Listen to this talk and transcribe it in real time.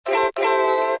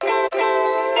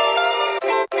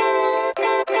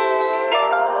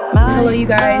Hello you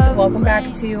guys, welcome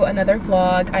back to another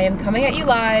vlog. I am coming at you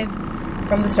live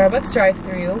from the Starbucks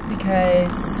drive-thru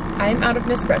because I'm out of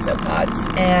Nespresso pods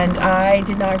and I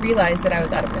did not realize that I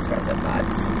was out of Nespresso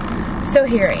pods. So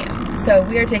here I am. So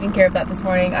we are taking care of that this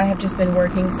morning. I have just been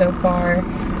working so far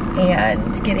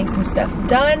and getting some stuff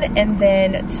done, and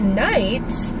then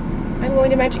tonight I'm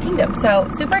going to Magic Kingdom. So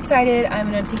super excited.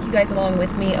 I'm gonna take you guys along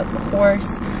with me, of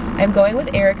course. I'm going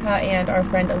with Erica and our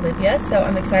friend Olivia, so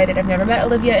I'm excited. I've never met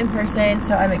Olivia in person,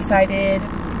 so I'm excited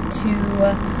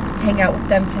to hang out with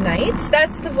them tonight.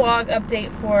 That's the vlog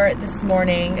update for this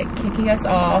morning, kicking us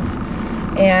off.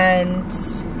 And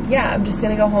yeah, I'm just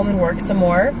gonna go home and work some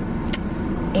more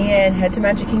and head to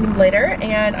Magic Kingdom later,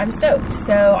 and I'm stoked.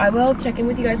 So I will check in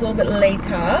with you guys a little bit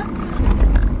later.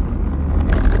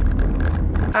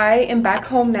 I am back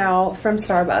home now from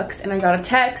Starbucks, and I got a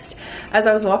text as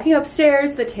I was walking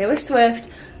upstairs that Taylor Swift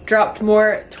dropped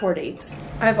more tour dates.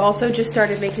 I've also just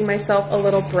started making myself a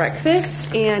little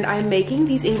breakfast, and I'm making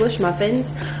these English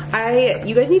muffins.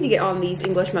 You guys need to get on these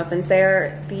English muffins.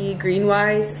 They're the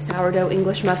Greenwise sourdough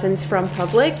English muffins from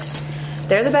Publix.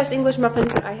 They're the best English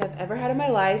muffins that I have ever had in my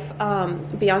life.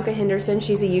 Bianca Henderson,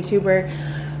 she's a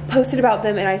YouTuber, posted about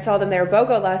them, and I saw them. They were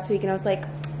BOGO last week, and I was like,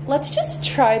 let's just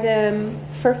try them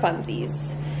for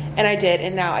funsies. And I did,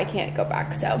 and now I can't go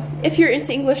back. So if you're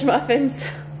into English muffins,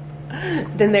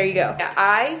 then there you go. Yeah,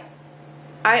 I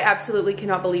absolutely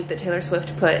cannot believe that Taylor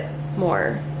Swift put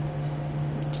more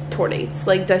tour dates.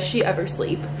 Like, does she ever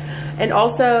sleep? And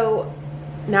also,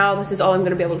 now this is all I'm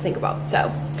gonna be able to think about,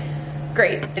 so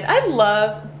great. And I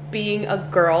love being a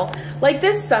girl. Like,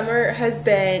 this summer has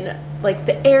been like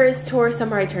the Eras Tour,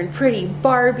 Summer I Turned Pretty,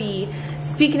 Barbie,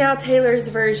 Speaking Out Taylor's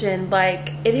version.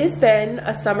 Like, it has been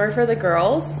a summer for the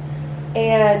girls,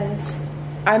 and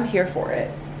I'm here for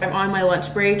it. I'm on my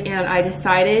lunch break, and I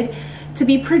decided to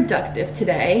be productive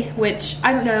today, which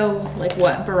I don't know like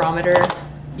what barometer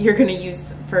you're gonna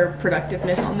use for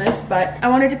productiveness on this, but I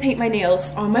wanted to paint my nails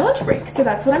on my lunch break, so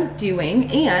that's what I'm doing,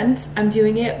 and I'm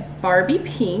doing it Barbie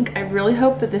pink. I really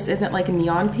hope that this isn't like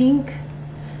neon pink.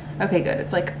 Okay, good.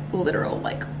 It's like literal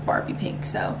like Barbie pink,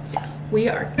 so we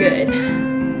are good.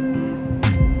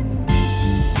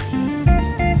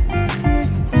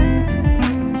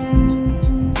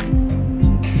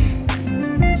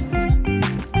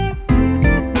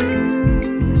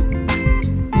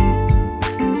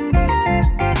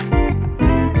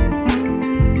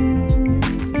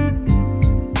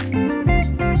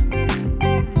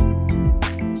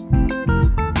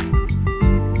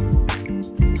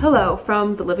 Hello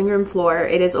from the living room floor.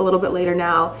 It is a little bit later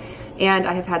now, and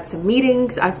I have had some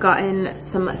meetings. I've gotten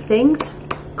some things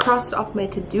crossed off my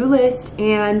to-do list,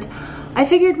 and I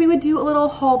figured we would do a little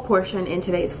haul portion in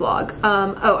today's vlog.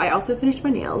 Oh, I also finished my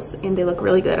nails, and they look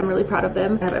really good. I'm really proud of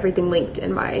them. I have everything linked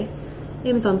in my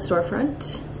Amazon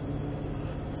storefront.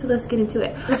 So let's get into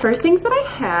it. The first things that I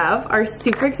have are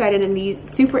super exciting,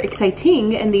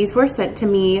 and these were sent to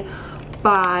me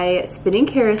by Spinning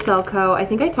Carousel Co. I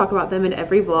think I talk about them in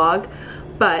every vlog,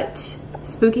 but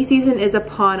spooky season is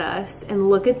upon us, and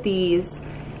look at these.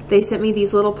 They sent me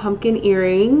these little pumpkin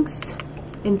earrings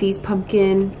and these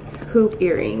pumpkin hoop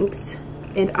earrings,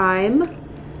 and I'm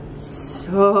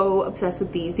so obsessed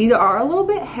with these. These are a little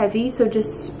bit heavy, so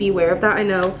just beware of that. I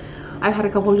know I've had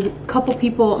a couple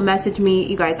people message me.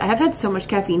 You guys, I have had so much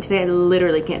caffeine today, I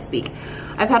literally can't speak.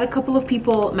 I've had a couple of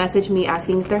people message me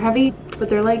asking if they're heavy, but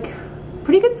they're like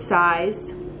pretty good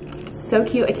size. So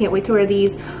cute. I can't wait to wear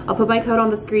these. I'll put my code on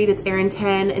the screen. It's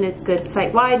Erin10, and it's good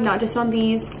site-wide, not just on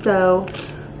these, so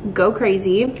go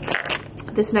crazy.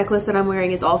 This necklace that I'm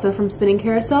wearing is also from Spinning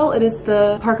Carousel. It is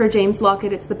the Parker James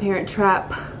locket. It's the Parent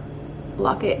Trap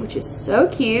locket, which is so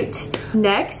cute.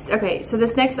 Next, okay, so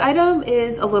this next item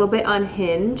is a little bit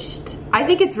unhinged. I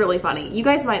think it's really funny. You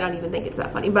guys might not even think it's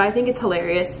that funny, but I think it's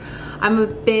hilarious. I'm a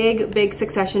big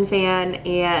Succession fan,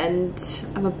 and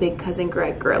I'm a big Cousin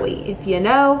Greg girly. If you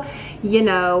know, you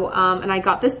know. And I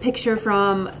got this picture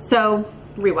from, so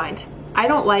rewind. I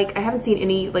haven't seen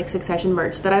any like Succession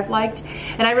merch that I've liked,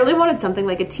 and I really wanted something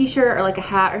like a t-shirt or like a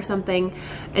hat or something,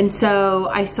 and so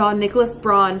I saw Nicholas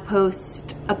Braun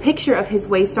post a picture of his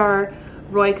Waystar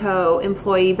Royco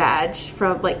employee badge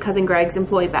from like Cousin Greg's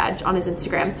employee badge on his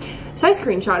Instagram. So I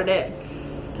screenshotted it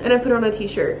and I put it on a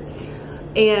t-shirt,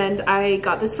 and I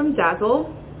got this from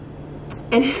Zazzle,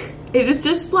 and it is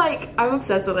just like, I'm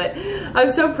obsessed with it.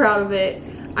 I'm so proud of it.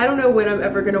 I don't know when I'm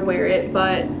ever gonna wear it,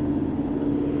 but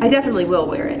I definitely will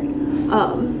wear it.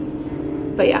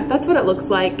 But yeah, that's what it looks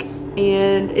like,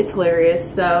 and it's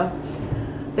hilarious. So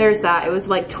there's that. It was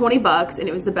like 20 bucks, and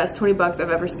it was the best 20 bucks I've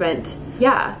ever spent.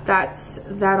 Yeah, that's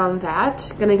that on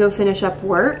that. Gonna go finish up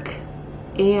work,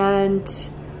 and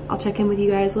I'll check in with you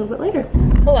guys a little bit later.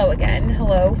 Hello again.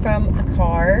 Hello from the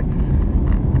car.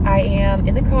 I am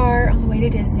in the car on the way to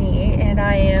Disney and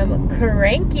I am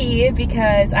cranky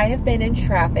because I have been in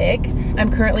traffic.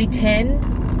 I'm currently 10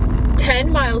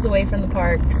 miles away from the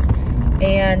parks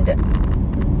and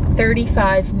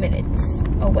 35 minutes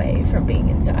away from being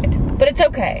inside. But it's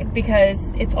okay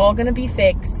because it's all gonna be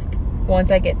fixed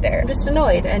once I get there. I'm just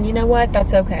annoyed, and you know what?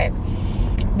 That's okay.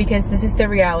 Because this is the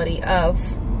reality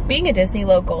of being a Disney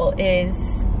local,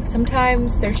 is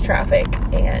sometimes there's traffic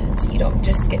and you don't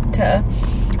just get to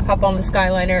hop on the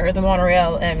Skyliner or the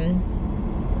monorail, and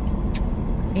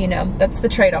you know, that's the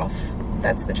trade-off.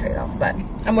 That's the trade-off. But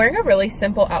I'm wearing a really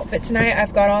simple outfit tonight.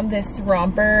 I've got on this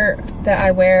romper that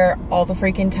I wear all the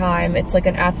freaking time. It's like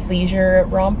an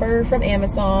athleisure romper from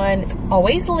Amazon. It's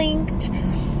always linked.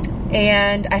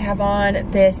 And I have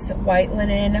on this white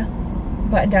linen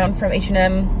button down from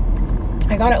H&M.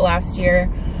 I got it last year.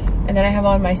 And then I have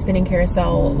on my spinning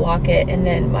carousel locket, and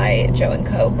then my Joe &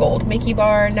 Co. gold Mickey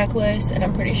bar necklace. And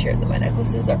I'm pretty sure that my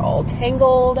necklaces are all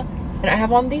tangled. And I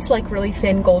have on these like really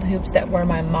thin gold hoops that were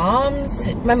my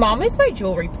mom's. My mom is my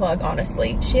jewelry plug,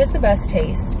 honestly. She has the best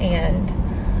taste. And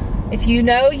if you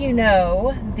know, you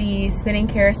know, the spinning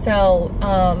carousel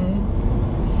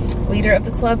leader of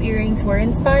the club earrings were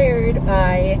inspired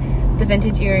by the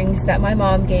vintage earrings that my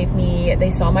mom gave me.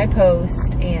 They saw my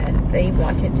post and they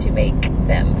wanted to make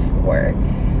them for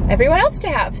everyone else to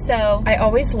have. So I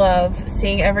always love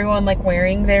seeing everyone like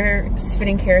wearing their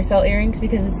spinning carousel earrings,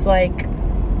 because it's like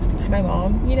my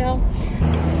mom, you know.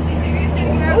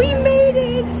 We made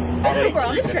it! We're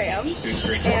on the tram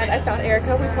and I found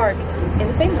Erica. We parked in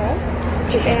the same row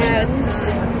and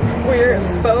we're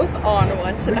both on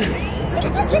one tonight.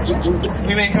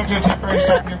 We may come to a temporary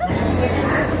stop here.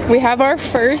 We have our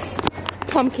first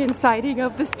pumpkin sighting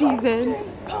of the season.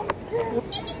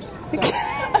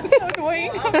 I'm so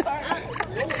annoying. I'm sorry.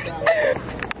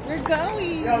 We're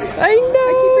going. I know.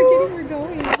 I keep forgetting we're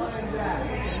going.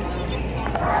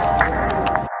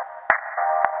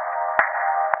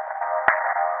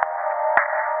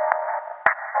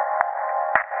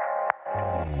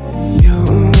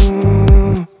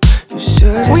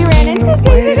 We ran into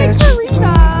David and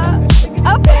Karina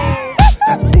up there. I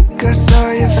think I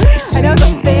saw your face. I know the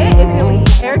fit is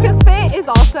elite. Erica's fit is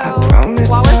also, while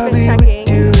we're fit checking.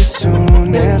 You as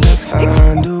soon as I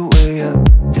find a way up.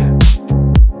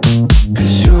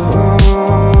 Cause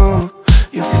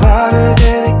you're farther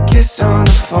than a kiss on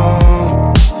the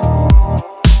phone.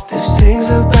 There's things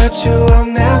about you I'll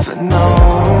never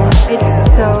know. It's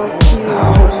so cute. I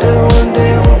hope that one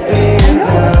day we'll be in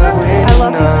love. I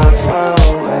love not far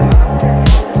away.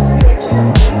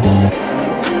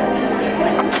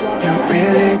 You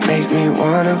really make me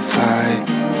wanna fly.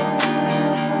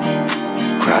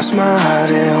 Cross my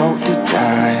heart and hope to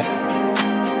die.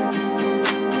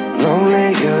 Lonely,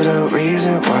 you're the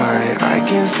reason why I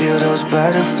can feel those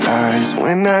butterflies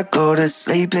when I go to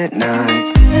sleep at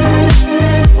night.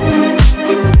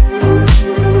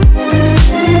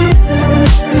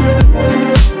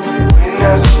 When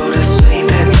I go to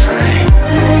sleep at night.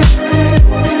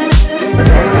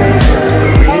 Lonely, you're the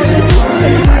reason why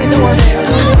I can feel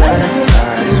those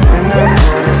butterflies when I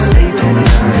go to sleep at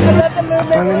night. I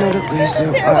finally know the reason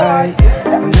why,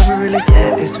 yeah. I'm never really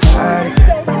satisfied,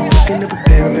 yeah. Looking up a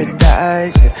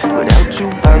paradise, yeah, without you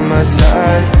by my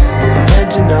side.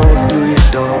 Imagine I walk through your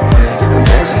doorway.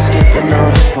 Imagine skipping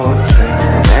all the foreplay.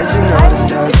 Imagine all the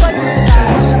stars in one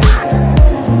place.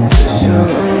 'Cause you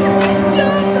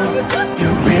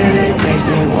really make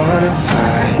me wanna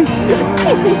fly.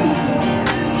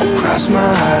 Cross my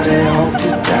heart and hope to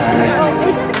die.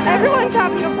 Everyone's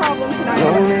having a problem tonight.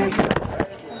 Lonely.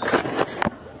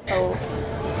 Oh,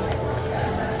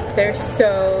 they're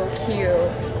so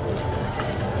cute.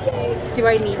 Do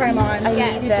I need Try them on. I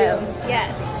Yes. need them.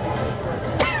 Yes.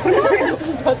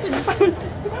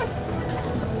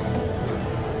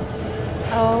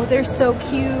 Oh, they're so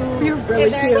cute. You're really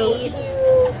cute.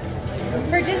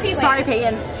 For Disneyland. Sorry,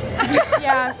 Peyton.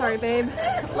 Yeah, sorry, babe.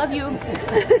 Love you.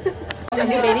 I'm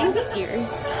debating these ears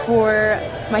for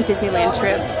my Disneyland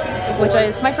trip, which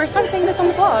is my first time saying this on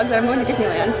the vlog, that I'm going to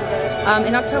Disneyland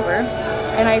in October.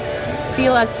 And I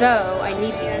feel as though I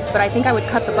need these, but I think I would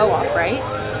cut the bow off, right?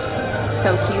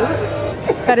 So cute.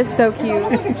 That is so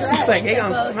cute. She's like, hang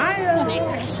on, smile.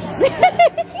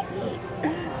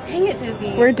 Dang it,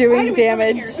 Disney. We're doing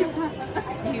damage.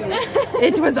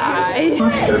 It was I.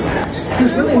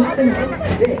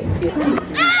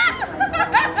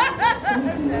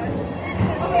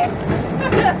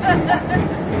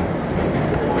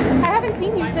 I haven't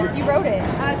seen you since you wrote it.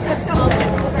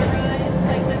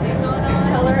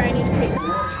 Tell her I need to take her.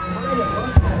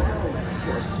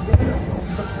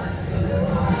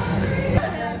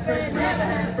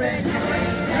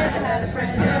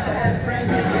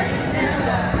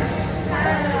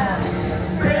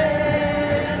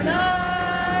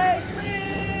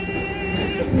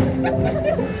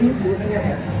 keep moving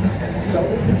ahead, and so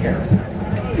does the carousel.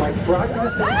 Like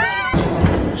progress is...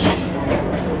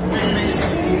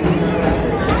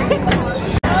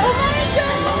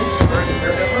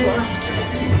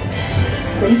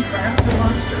 Spacecraft and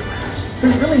monster maps.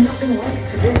 There's really nothing like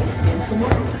today in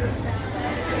Tomorrowland.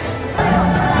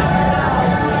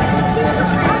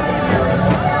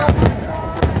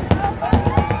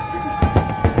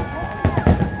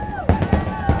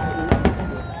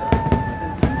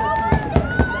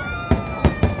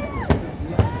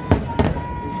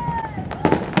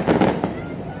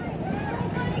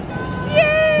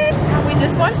 We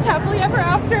just watched Happily Ever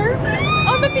After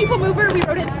on the People Mover. We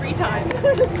wrote it 3 times.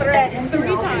 3 times.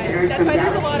 That's why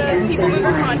there's a lot of People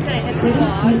Mover content in this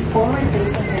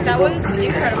vlog. That was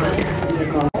incredible.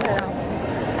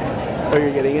 So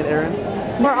you're getting it, Erin?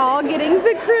 We're all getting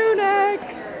the crew neck.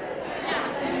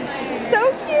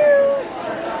 So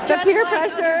cute. The peer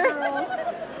pressure.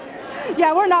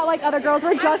 Yeah, we're not like other girls.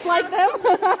 We're just like them.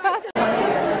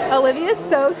 Olivia's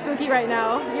so spooky right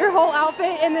now. Your whole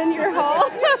outfit and then your haul.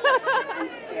 I'm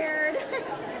scared.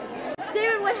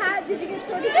 David, what hat did you get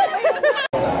sorted?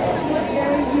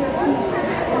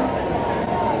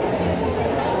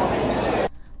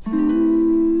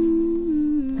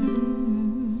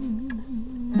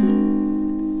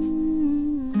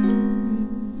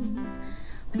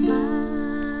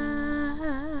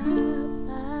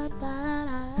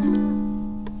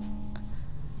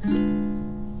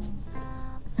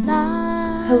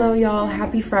 Hello y'all,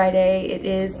 happy Friday. It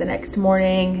is the next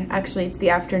morning. Actually, it's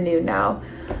the afternoon now.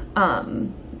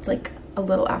 It's like a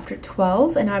little after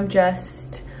 12 and I'm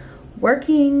just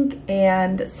working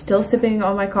and still sipping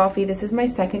on my coffee. This is my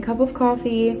second cup of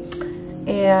coffee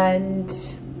and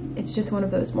it's just one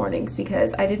of those mornings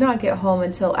because I did not get home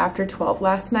until after 12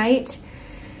 last night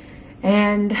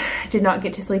and did not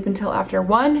get to sleep until after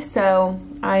 1, so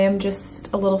I am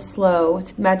just a little slow.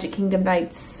 Magic Kingdom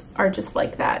nights are just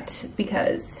like that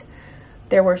because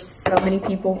there were so many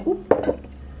people.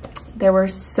 There were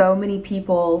so many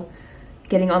people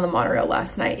getting on the monorail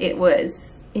last night. It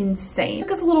was insane. It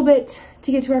took us a little bit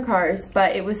to get to our cars,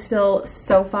 but it was still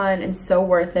so fun and so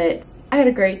worth it. I had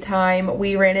a great time.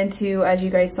 We ran into, as you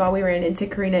guys saw, we ran into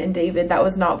Karina and David. That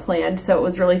was not planned, so it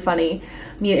was really funny.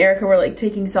 Me and Erica were like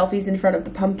taking selfies in front of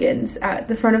the pumpkins at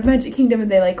the front of Magic Kingdom and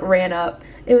they like ran up.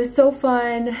 It was so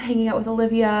fun hanging out with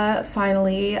Olivia,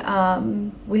 finally.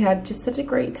 We had just such a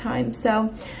great time,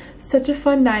 so such a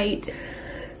fun night.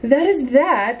 That is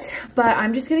that, but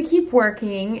I'm just gonna keep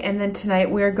working, and then tonight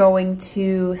we're going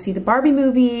to see the Barbie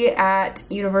movie at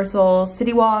Universal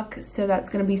City Walk, so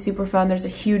that's gonna be super fun. There's a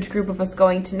huge group of us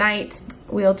going tonight.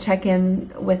 We'll check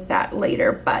in with that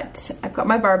later, but I've got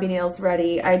my Barbie nails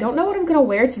ready. I don't know what I'm gonna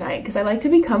wear tonight because I like to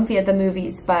be comfy at the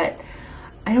movies, but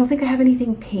I don't think I have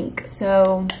anything pink,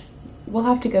 so we'll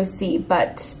have to go see.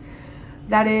 But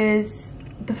that is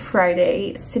the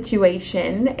Friday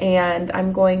situation, and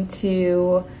I'm going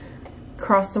to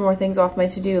cross some more things off my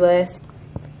to-do list.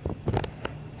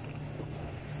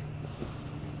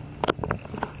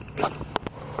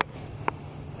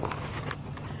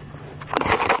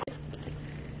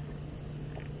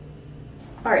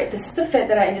 Alright, this is the fit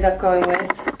that I ended up going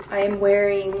with. I am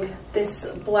wearing this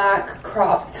black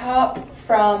crop top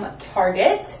from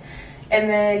Target, and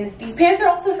then these pants are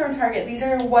also from Target. These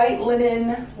are white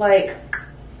linen, like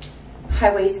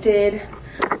high-waisted,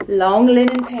 long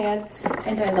linen pants,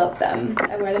 and I love them.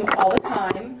 I wear them all the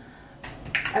time.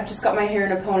 I've just got my hair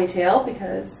in a ponytail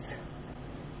because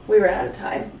we ran out of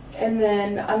time. And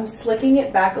then I'm slicking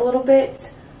it back a little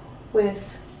bit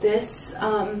with this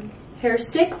hair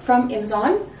stick from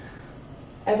Amazon.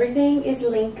 Everything is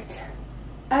linked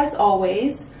as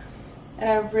always, and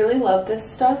I really love this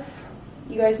stuff.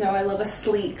 You guys know I love a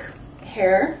sleek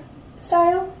hair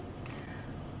style.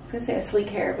 I was gonna say a sleek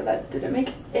hair, but that didn't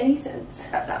make any sense.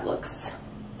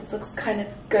 This looks kind of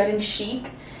good and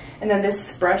chic. And then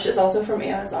this brush is also from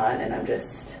Amazon, and I'm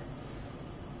just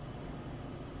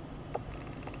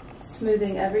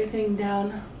smoothing everything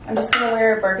down. I'm just gonna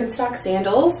wear Birkenstock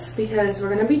sandals because we're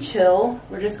gonna be chill.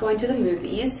 We're just going to the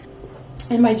movies.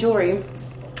 And my jewelry,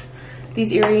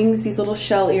 these earrings, these little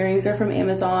shell earrings are from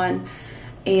Amazon,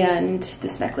 and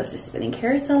this necklace is Spinning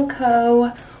Carousel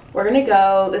Co. We're gonna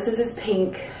go, this is as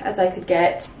pink as I could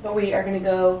get, but we are gonna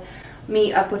go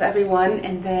meet up with everyone,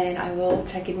 and then I will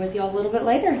check in with y'all a little bit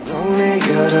later. Only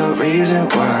you're the reason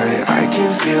why I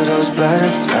can feel those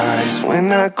butterflies when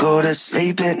I go to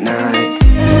sleep at night.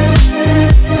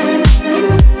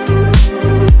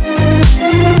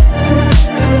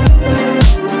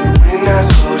 When I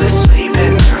go to sleep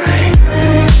at night.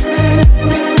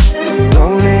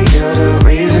 Only you're the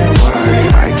reason why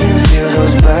I can feel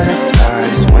those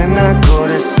butterflies when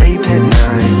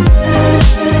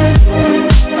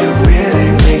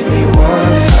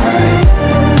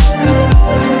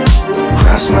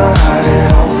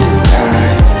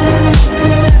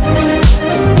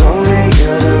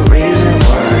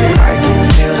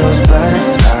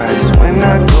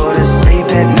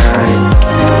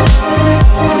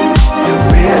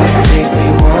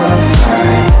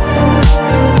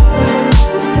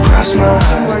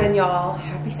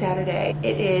Bay.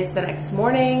 It is the next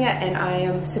morning and I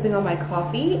am sipping on my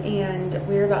coffee and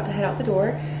we're about to head out the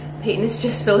door. Peyton is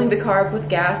just filling the car up with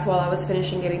gas while I was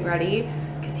finishing getting ready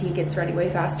because he gets ready way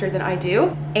faster than I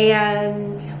do.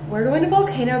 And we're going to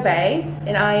Volcano Bay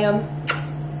and I am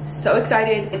so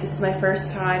excited. This is my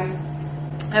first time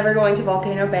ever going to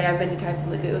Volcano Bay. I've been to Typhoon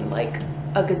Lagoon like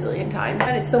a gazillion times.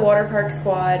 And it's the water park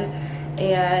squad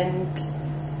and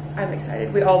I'm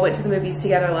excited. We all went to the movies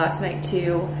together last night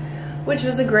too, which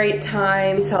was a great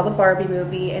time. We saw the Barbie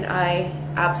movie and I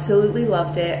absolutely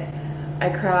loved it. I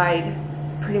cried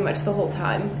pretty much the whole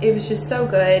time. It was just so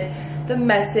good. The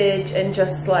message and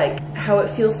just like how it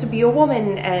feels to be a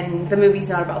woman, and the movie's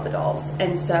not about the dolls.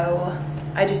 And so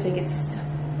I just think it's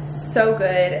so good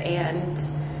and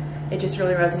it just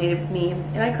really resonated with me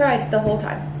and I cried the whole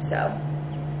time. So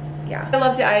yeah, I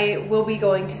loved it. I will be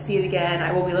going to see it again.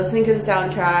 I will be listening to the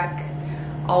soundtrack,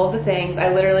 all of the things.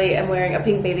 I literally am wearing a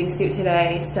pink bathing suit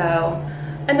today. So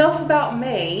enough about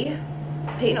me.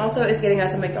 Peyton also is getting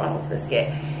us a McDonald's biscuit.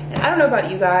 And I don't know about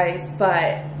you guys,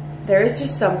 but there is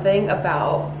just something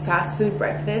about fast food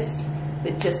breakfast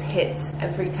that just hits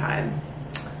every time.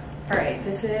 All right,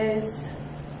 this is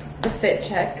the fit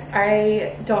check.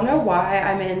 I don't know why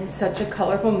I'm in such a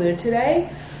colorful mood today,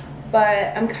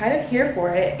 but I'm kind of here for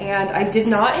it. And I did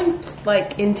not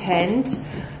intend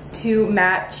to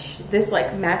match this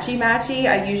like matchy-matchy.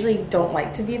 I usually don't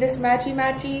like to be this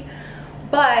matchy-matchy.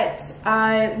 But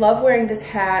I love wearing this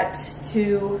hat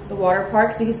to the water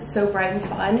parks because it's so bright and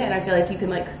fun, and I feel like you can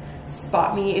like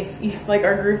spot me if like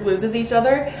our group loses each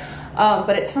other.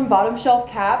 But it's from Bottom Shelf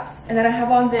Caps. And then I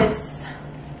have on this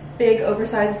big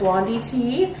oversized Blondie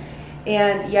tee.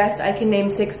 And yes, I can name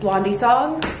 6 Blondie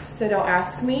songs, so don't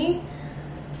ask me.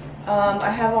 I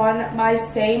have on my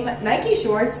same Nike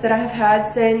shorts that I have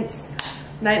had since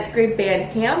 9th grade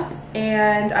band camp,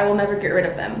 and I will never get rid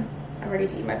of them. I'm ready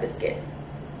to eat my biscuit.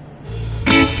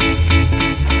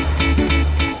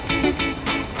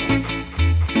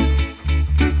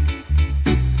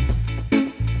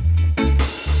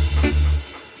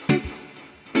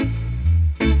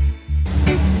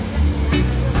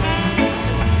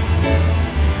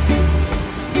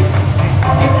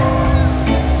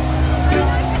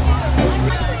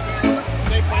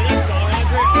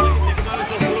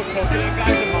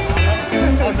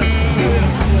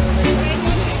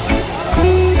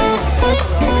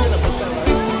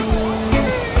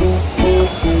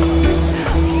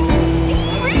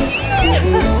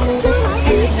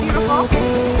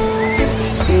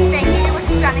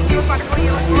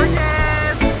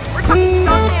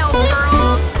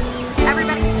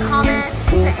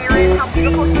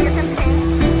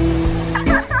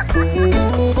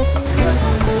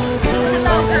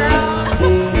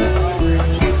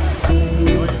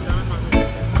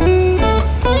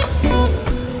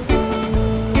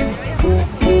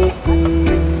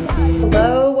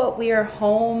 We are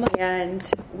home and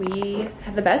we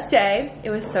had the best day.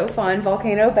 It was so fun.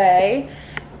 Volcano Bay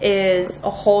is a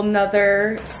whole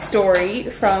nother story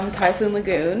from Typhoon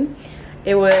Lagoon.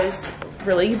 It was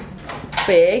really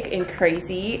big and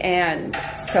crazy and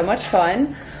so much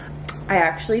fun. I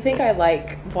actually think I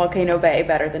like Volcano Bay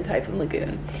better than Typhoon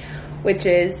Lagoon, which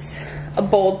is a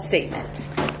bold statement.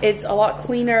 It's a lot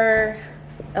cleaner,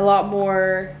 a lot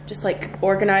more just like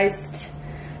organized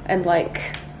and like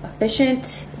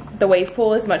efficient. The wave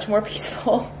pool is much more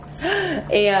peaceful.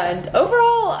 And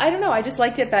overall, I don't know, I just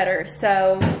liked it better.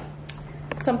 So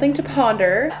something to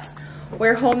ponder.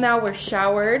 We're home now, we're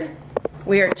showered,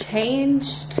 we are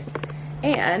changed,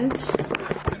 and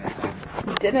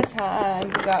dinner time.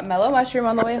 We got mellow mushroom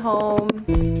on the way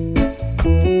home.